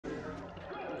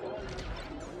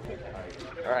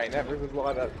Alright, net versus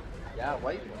Lada. Yeah,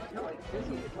 why? No, like,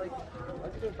 seriously, it's like,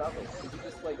 why's he doing Falco? Is he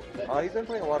just like... He's been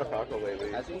playing a lot of Falco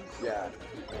lately. Has he? Yeah.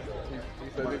 He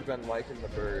says he's been liking the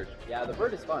bird. Yeah, the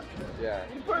bird is fun. Yeah.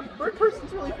 Bird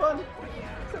person's really fun.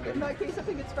 Except in that case, I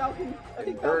think it's Falcon. I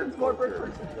think Falcon's more bird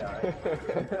person. Yeah.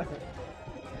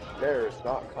 Bears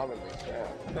not commonly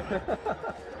found.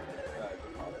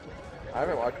 I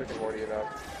haven't watched Rick and Morty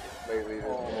enough lately.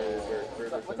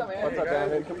 What's up, man? What's up,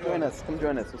 man? Come join us. Come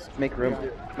join us. Let's make room.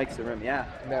 Make some room. Yeah.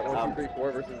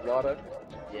 Net1234 versus Lada.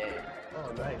 Yeah.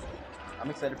 Oh, nice. I'm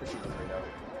excited for season 3 though.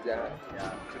 Yeah.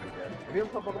 Yeah. Should be good. Have you ever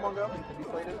played Pokemon Go? Have you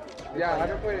played it? Yeah, I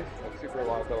haven't played it super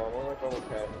long though. I'm only like level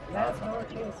 10. That's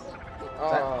lowercase.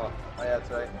 Oh. Oh yeah,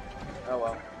 that's right. Oh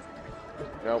well.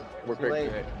 Nope, we're Too fixing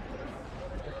late. it.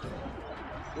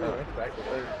 Oh, it's back to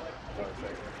third.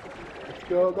 Let's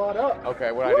go, Lada.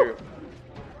 Okay, what I do?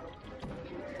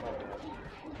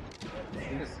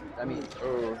 I mean,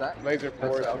 Oh, is that laser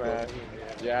force, Falco. man.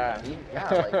 Yeah. Yeah,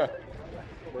 like,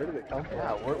 Where did it come from?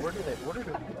 yeah.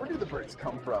 Where do the birds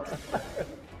come from?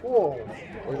 Whoa.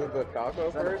 Was it the Falco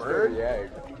Is that a first bird? or the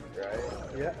egg?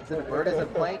 Right? Yeah. Is it a bird? Is it a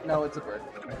plane? No, it's a bird.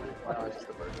 No, it's just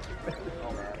a bird.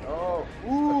 Oh man. Oh.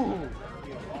 Ooh.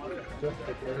 Just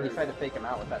the He bird. tried to fake him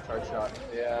out with that charge shot.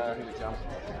 Yeah. Do the jump.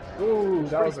 Ooh, that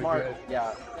Pretty was smart. good.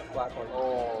 Yeah. Black one.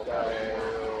 Oh, okay.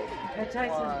 Hey,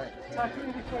 Tyson, talk to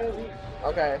me before I leave.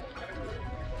 Okay.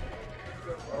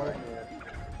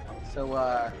 So,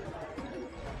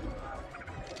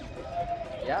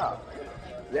 yeah.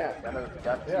 Yeah.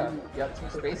 Got two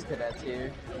space cadets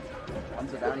here.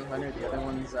 One's a bounty hunter, the other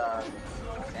one's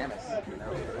Samus. You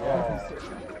know. Yeah.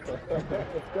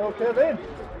 Let's go, Kevin.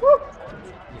 Woo!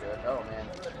 You do it. Oh man.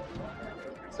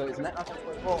 So isn't that not the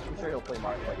well? I'm sure he'll play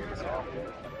Mario this fall.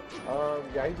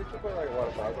 Yeah, he's just playing like a lot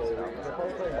of Falco lately. He'll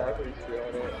probably play Martha, he's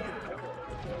feeling it.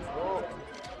 Oh.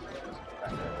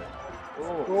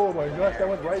 Oh my gosh, that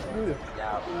went right through him.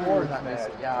 Yeah. Force that match.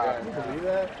 missed. Yeah. Can you believe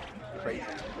that? Crazy.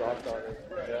 Dropped on him.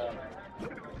 Yeah.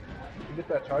 You get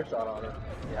that charge shot on him.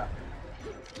 Yeah.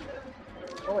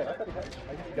 Oh wait, I thought he had.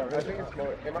 I guess he got rid I of think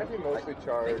it. it might be mostly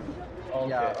charged. Okay.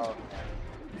 Yeah.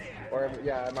 Or,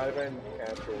 yeah, it might have been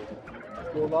canceled.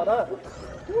 Let's go, Lada.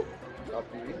 Woo! Up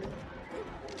B.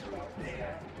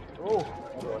 Oh.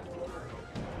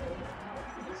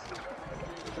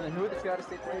 So then who are the two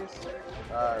out-of-state players?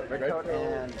 Redcoat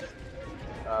and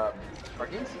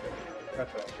Marquise?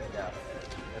 That's right. Yeah.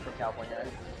 They're from California,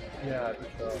 right? Yeah, I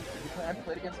think so. Have you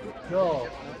played against them? No.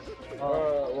 A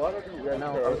lot of the red No,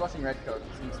 I was watching Redcoat. It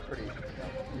seems pretty.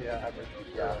 Yeah, average.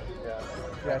 Yeah. Yeah.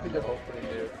 Yeah, I think they're both pretty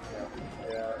new.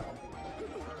 Yeah.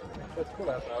 That's cool.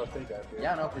 That's what I was thinking.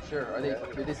 Yeah, no, for sure. Are they?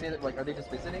 Did they say that? Like, are they just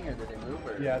visiting, or did they move?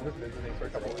 Or? Yeah, just visiting for a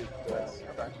couple weeks.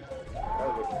 Okay. That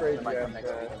was a They crazy might come ass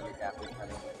next week match. and week after,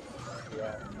 depending.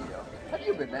 Yeah. How have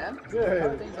you been, man? Good. How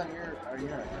are things on your? Are you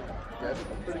good?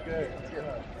 Pretty good. That's good.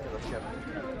 That's good.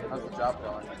 How's the job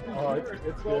going? Oh, it's good.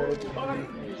 It's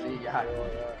easy. Easy, yeah.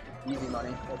 Easy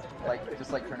money. Like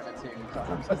just like tournaments here.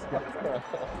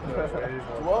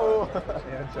 Whoa!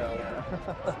 And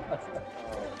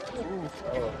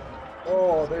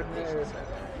oh, there's man.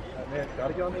 Man,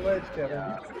 gotta get on the ledge, Kevin.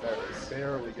 Yeah,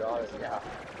 Barely got it. yeah.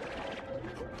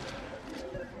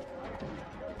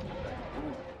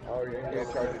 Oh, you're gonna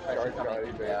get charged shot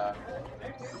either. Yeah.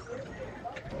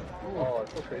 Oh,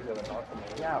 it's so crazy that I knocked him.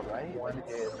 Yeah, right? One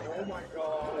hit. Oh my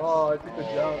god. Oh, I took the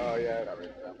jump. Oh yeah.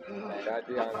 Got D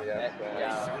on the F, man.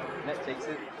 Yeah. Net takes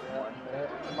it.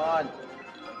 Come on.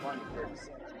 Come on, you jerks.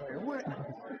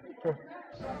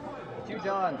 Two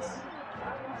Johns.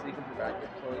 So you can provide your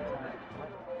Chloe.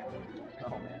 Oh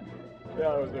man.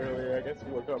 Yeah, it was earlier. I guess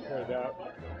you looked up pointed out.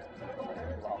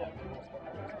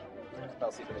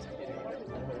 I'll see if it's competing.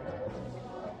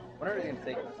 When are they going to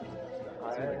take it?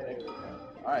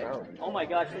 Alright. Oh my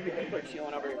gosh, look at Hitler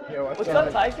chilling over here. Yo, What's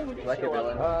up, Tyson? What are you Like chill a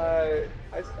up? villain.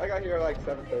 I got here at like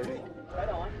 7:30. Right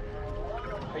on.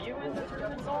 Are you in this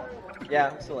tournament, Saul? Yeah,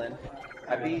 I'm still in.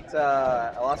 I beat,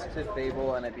 I lost to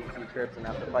Fable and I beat Two Trips and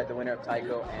I have to fight the winner of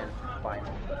Tycho and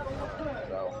Final.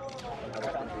 So,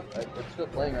 I'm still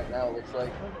playing right now, it looks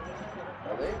like.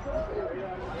 Are they?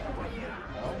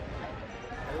 No?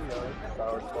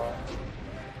 Sour spot.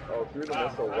 Oh, through the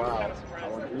missile. Wow.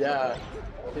 Yeah.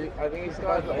 I think he's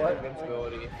got the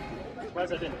invincibility. I'm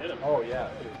surprised I didn't hit him. Oh, yeah.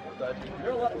 There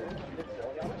are a lot of...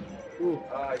 Ooh.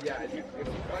 Yeah.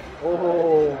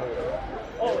 Oh.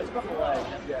 Oh, it's from the ledge.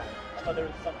 Yeah. I thought there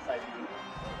was some side view.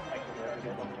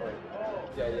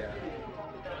 Yeah.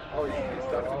 Oh, he's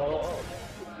stuck.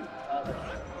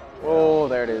 Oh,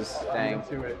 there it is. Dang.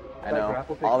 Into it. I know.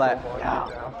 grapple takes All that, so long to yeah.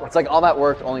 get down. It's like all that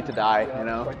work only to die, you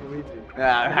know? Like Luigi.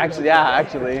 Yeah,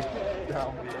 actually.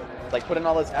 Down. like put in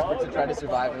all this effort to try to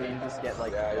survive, and then you just get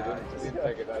like, Yeah, he just, didn't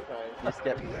take it that time. you just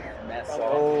get messed.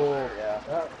 Oh, yeah.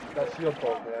 That shield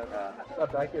poke, man. Yeah.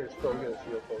 That back air is so good at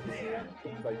shield poke.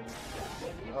 It's like,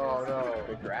 Oh no.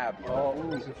 Good grab. You know? oh,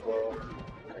 ooh, too slow.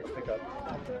 Pick up.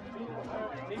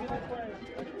 Maybe that's why.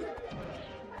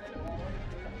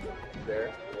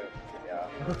 There. Yeah.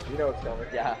 You know what's coming.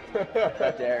 Yeah.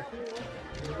 That dare.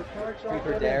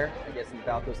 Creeper dare. I guess in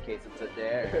Falco's case, it's a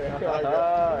dare.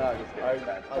 No, just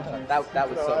kidding. That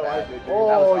was so bad. That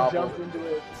Oh, was he awful. jumped into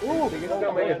it. Ooh, he can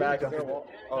still make it back. Oh,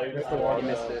 he missed the wall. He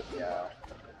missed it. Yeah.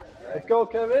 Let's go,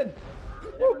 Kevin.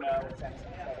 Never know.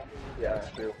 Yeah,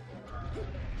 that's true.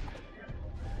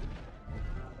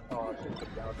 Oh, I should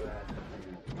put down to that.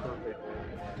 Perfect.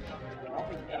 I don't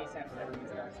think any Sam's ever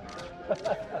used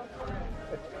that.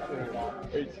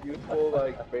 It's useful,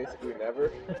 like, basically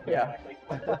never. Yeah.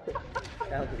 Kind of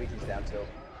like Luigi's down tilt.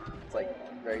 It's like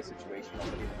very situational, but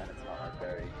even then it's not like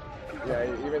very.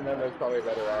 Yeah, even then there's probably a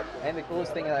better option. And the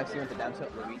coolest thing that I've seen with the down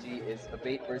tilt Luigi is a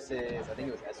bait versus, I think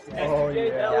it was SSBM. Oh,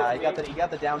 yeah. Yeah, he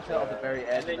got the down tilt at the very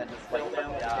edge and then just like,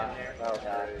 down yeah, That was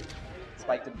yeah, great.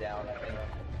 spiked him down. I think.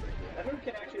 I think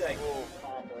we can actually like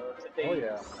combo if they Oh,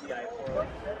 yeah. CI for it.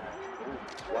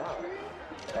 Wow.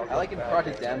 I like in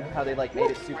Project M how they like made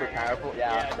it super powerful.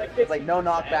 Yeah, Yeah, it's like no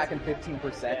knockback and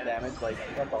 15% Yeah. damage. Like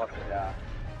that's awesome. Yeah.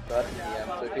 So that's PM.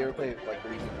 So if you ever play like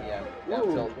Luigi PM, down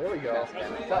Ooh, tilt, there we go. massive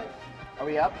damage. What's up? Are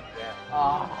we up? Yeah.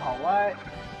 Oh, what?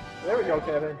 There we go,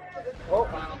 Kevin. Oh,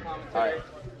 Alright,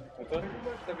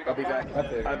 I'll be back.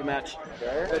 That's it. I have a match.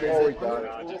 There? What is Oh, it? he got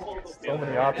it. So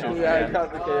many options. Yeah, he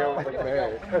got the KO with the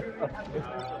bear.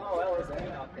 Oh, that was any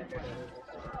knockdown.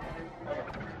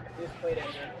 Just played it.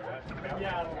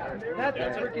 Yeah. That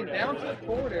freaking down to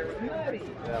forward air was nutty.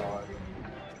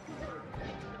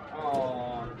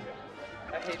 Oh,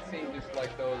 I hate seeing just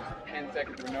like those 10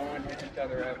 seconds where no one hits each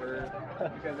other ever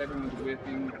because everyone's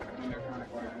whiffing when they're trying to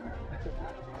climb.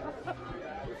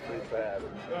 It's pretty bad.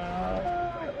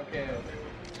 Okay,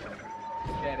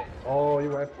 get it. Oh, you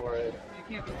went for it.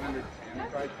 You can't be under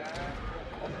 10 like that.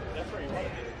 That's where you want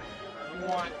to You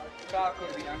want Falco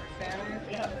to be under 10?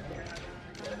 Yeah.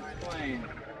 Explain.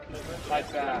 Like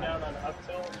that. Down on up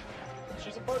tilt.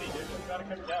 She's a buddy, dude. You gotta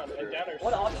come down. And down her.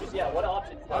 What options? Yeah, what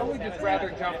options? I would just rather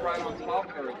jump right on top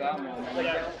of her at that moment.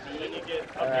 Yeah, then you get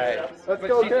up Alright. here. Let's But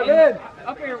go, she's Kevin.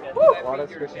 Up here, A will lot that of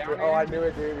mean you're switches. down Oh, I air? knew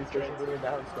it, dude. He's switching to the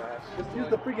down smash. Just use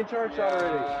the freaking charge shot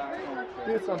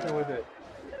already. Do something with it.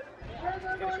 Yeah,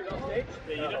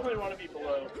 you definitely want to be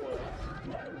below foot.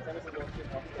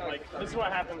 Like, this is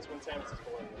what happens when Samus is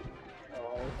below.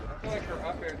 I feel like her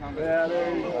up air's on the Yeah,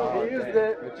 there you go. He used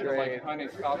it. Just like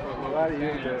punish Falco a little Glad he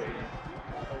bit. used it.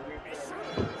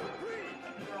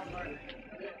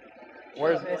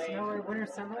 Where's... Winter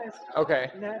sunrise? Okay.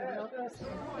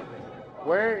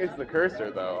 Where is the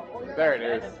cursor, though? There it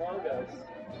is. Logos.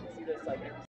 See this like